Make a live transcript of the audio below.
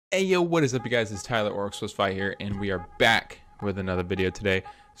Hey yo, what is up you guys? It's Tyler or Xplicify here, and we are back with another video today.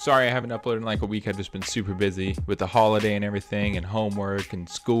 Sorry I haven't uploaded in like a week. I've just been super busy with the holiday and everything, and homework and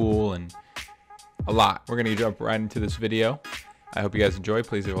school and a lot. We're gonna jump right into this video. I hope you guys enjoy.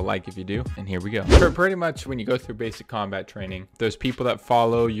 Please leave a like if you do, and here we go. Pretty much when you go through basic combat training, there's people that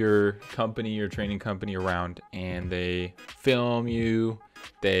follow your company, your training company around, and they film you,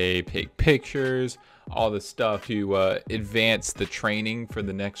 they take pictures, all this stuff to advance the training for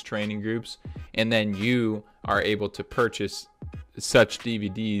the next training groups, and then you are able to purchase such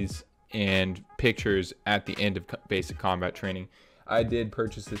DVDs and pictures at the end of basic combat training. I did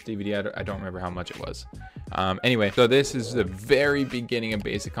purchase this DVD. I don't remember how much it was. Anyway, so this is the very beginning of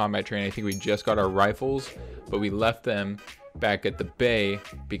basic combat training. I think we just got our rifles, but we left them back at the bay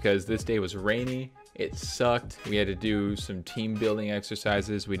because this day was rainy. It sucked. We had to do some team building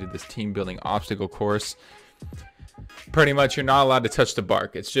exercises. We did this team building obstacle course. Pretty much you're not allowed to touch the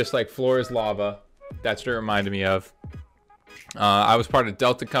bark. It's just like floor is lava. That's what it reminded me of. I was part of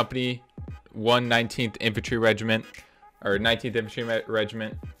Delta Company, 119th Infantry Regiment, or 19th Infantry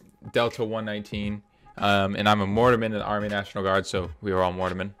Regiment, Delta 119. And I'm a mortarman in the Army National Guard, so we were all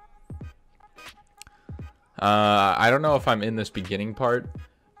mortarmen. I don't know if I'm in this beginning part,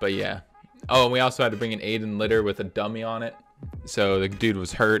 but yeah. Oh, and we also had to bring an Aiden litter with a dummy on it. So the dude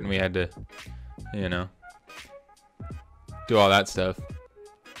was hurt and we had to, you know, do all that stuff.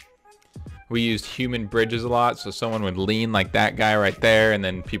 We used human bridges a lot, so someone would lean like that guy right there and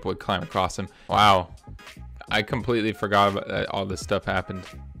then people would climb across him. Wow. I completely forgot about that. All this stuff happened.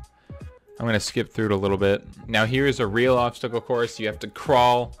 I'm going to skip through it a little bit. Now here's a real obstacle course. You have to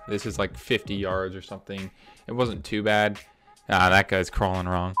crawl. This is like 50 yards or something. It wasn't too bad. Ah, that guy's crawling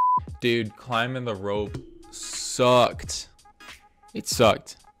wrong. Dude, climbing the rope sucked. It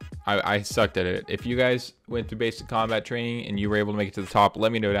sucked. I sucked at it. If you guys went through basic combat training and you were able to make it to the top,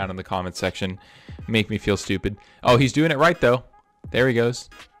 let me know down in the comments section. Make me feel stupid. Oh, he's doing it right though. There he goes.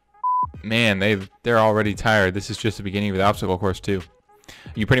 Man, they're already tired. This is just the beginning of the obstacle course too.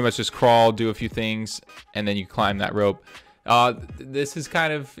 You pretty much just crawl, do a few things, and then you climb that rope. This is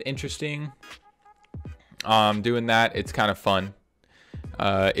kind of interesting. Doing that, it's kind of fun.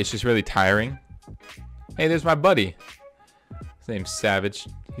 It's just really tiring. Hey, there's my buddy. His name's Savage.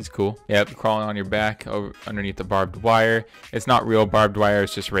 He's cool. Yep, crawling on your back over underneath the barbed wire. It's not real barbed wire.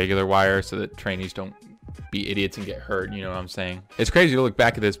 It's just regular wire so that trainees don't be idiots and get hurt. You know what I'm saying? It's crazy to look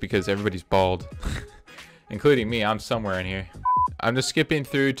back at this because everybody's bald, including me. I'm somewhere in here. I'm just skipping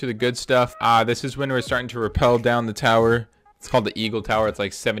through to the good stuff. This is when we're starting to rappel down the tower. It's called the Eagle Tower. It's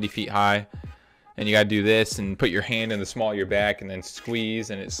like 70 feet high. And you got to do this and put your hand in the small of your back and then squeeze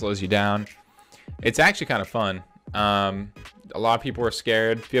and it slows you down. It's actually kind of fun. A lot of people are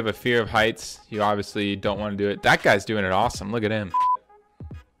scared. If you have a fear of heights, you obviously don't want to do it. That guy's doing it awesome. Look at him.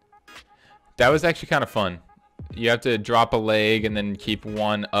 That was actually kind of fun. You have to drop a leg and then keep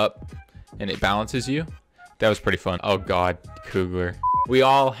one up and it balances you. That was pretty fun. Oh God, Kugler. We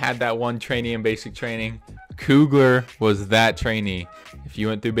all had that one trainee in basic training. Kugler was that trainee. If you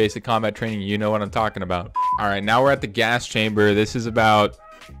went through basic combat training, you know what I'm talking about. All right, now we're at the gas chamber. This is about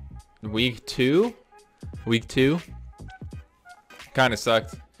week two. Week two. Kind of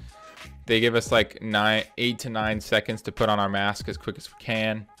sucked. They give us like 8 to 9 seconds to put on our mask as quick as we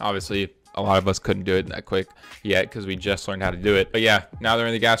can. Obviously, a lot of us couldn't do it that quick yet because we just learned how to do it. But yeah, now they're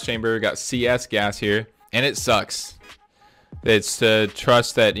in the gas chamber. We got CS gas here, and it sucks. It's to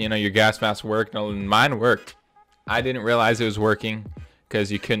trust that, you know, your gas mask worked. No, mine worked. I didn't realize it was working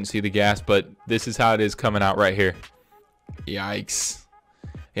because you couldn't see the gas, but this is how it is coming out right here. Yikes.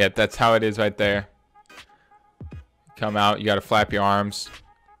 Yep, that's how it is right there. Come out, you got to flap your arms.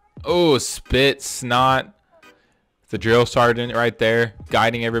 Oh, spit, snot. The drill sergeant right there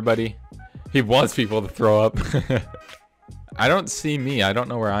guiding everybody. He wants people to throw up. I don't see me. I don't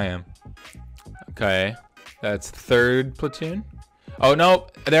know where I am. Okay. That's third platoon. Oh, no.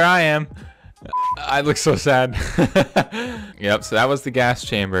 There I am. I look so sad. Yep, so that was the gas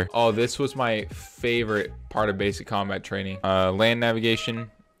chamber. Oh, this was my favorite part of basic combat training. Land navigation,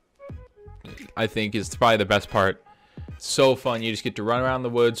 I think, is probably the best part. So fun. You just get to run around the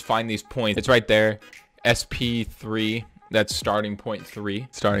woods, find these points. It's right there. SP3. That's starting point 3.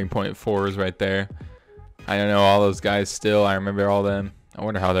 Starting point 4 is right there. I don't know all those guys still. I remember all them. I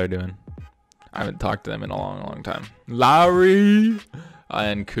wonder how they're doing. I haven't talked to them in a long time. Lowry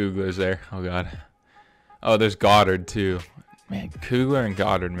and Kugler's there. Oh God. Oh, there's Goddard too. Man, Kugler and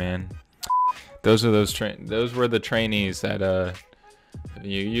Goddard, man. Those were the trainees that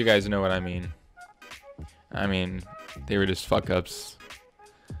you guys know what I mean. I mean, they were just fuck ups.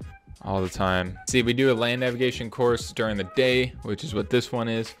 all the time. See, we do a land navigation course during the day, which is what this one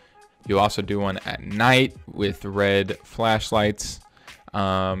is. You also do one at night with red flashlights,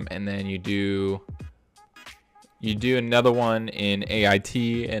 and then you do another one in AIT,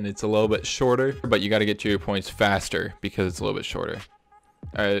 and it's a little bit shorter, but you got to get to your points faster because it's a little bit shorter.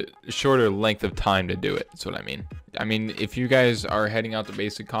 Shorter length of time to do it. That's what I mean. I mean, if you guys are heading out to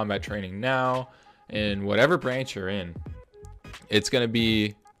basic combat training now, in whatever branch you're in, it's going to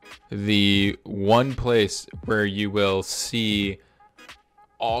be the one place where you will see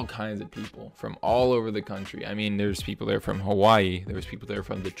all kinds of people from all over the country. I mean, there's people there from Hawaii, there's people there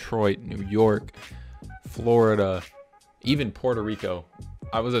from Detroit, New York, Florida, even Puerto Rico.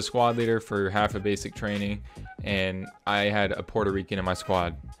 I was a squad leader for half of basic training, and I had a Puerto Rican in my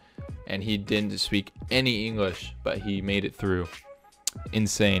squad, and he didn't speak any English, but he made it through.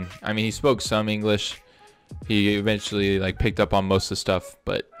 Insane. I mean, he spoke some English. He eventually like picked up on most of the stuff,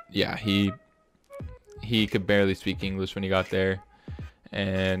 but yeah, he could barely speak English when he got there.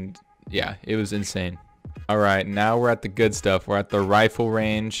 And yeah, it was insane. All right, now we're at the good stuff. We're at the rifle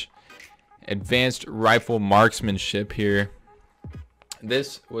range. Advanced rifle marksmanship here.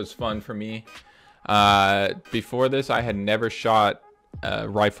 This was fun for me. Before this, I had never shot a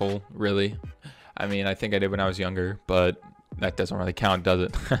rifle, really. I mean, I think I did when I was younger, but that doesn't really count, does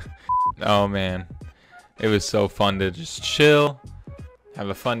it? Oh man, it was so fun to just chill, have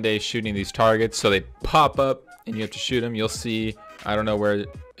a fun day shooting these targets. So they pop up and you have to shoot them. You'll see, I don't know where,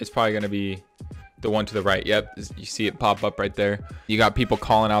 it's probably going to be the one to the right. Yep, you see it pop up right there. You got people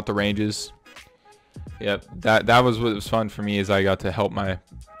calling out the ranges. Yep, that was what was fun for me, is I got to help my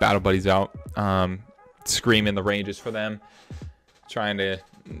battle buddies out, screaming the ranges for them, trying to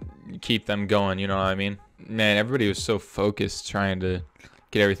keep them going, you know what I mean? Man, everybody was so focused trying to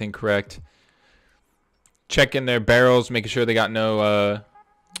get everything correct. Checking their barrels, making sure they got no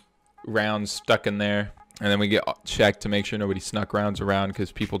rounds stuck in there. And then we get checked to make sure nobody snuck rounds around,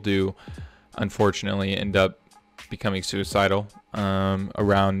 because people do unfortunately end up becoming suicidal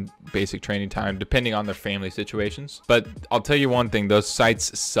around basic training time, depending on their family situations. But I'll tell you one thing, those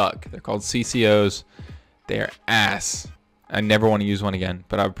sites suck. They're called CCOs. They're ass. I never want to use one again,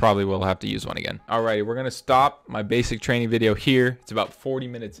 but I probably will have to use one again. Alrighty, we're gonna stop my basic training video here. It's about 40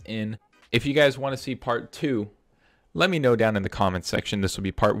 minutes in. If you guys want to see part 2, let me know down in the comments section. This will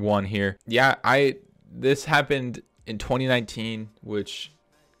be part 1 here. Yeah, this happened in 2019, which,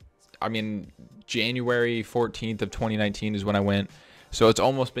 I mean, January 14th of 2019 is when I went. So it's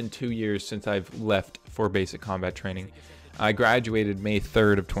almost been 2 years since I've left for basic combat training. I graduated May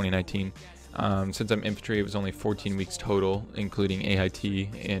 3rd of 2019. Since I'm infantry, it was only 14 weeks total, including AIT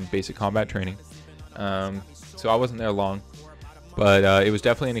and basic combat training. So I wasn't there long, but it was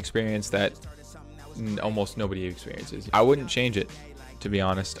definitely an experience that almost nobody experiences. I wouldn't change it, to be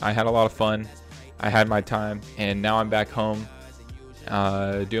honest. I had a lot of fun. I had my time, and now I'm back home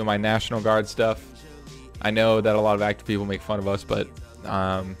doing my National Guard stuff. I know that a lot of active people make fun of us, but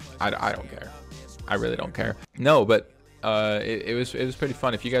I don't care. I really don't care. No, but it was pretty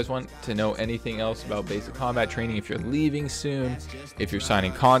fun. If you guys want to know anything else about basic combat training, if you're leaving soon, if you're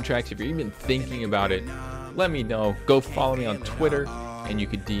signing contracts, if you're even thinking about it, let me know. Go follow me on Twitter, and you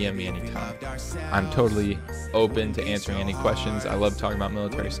could DM me anytime. I'm totally open to answering any questions. I love talking about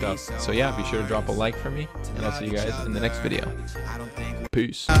military stuff. So yeah, be sure to drop a like for me, and I'll see you guys in the next video.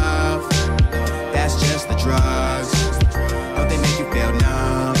 Peace. That's just the drug.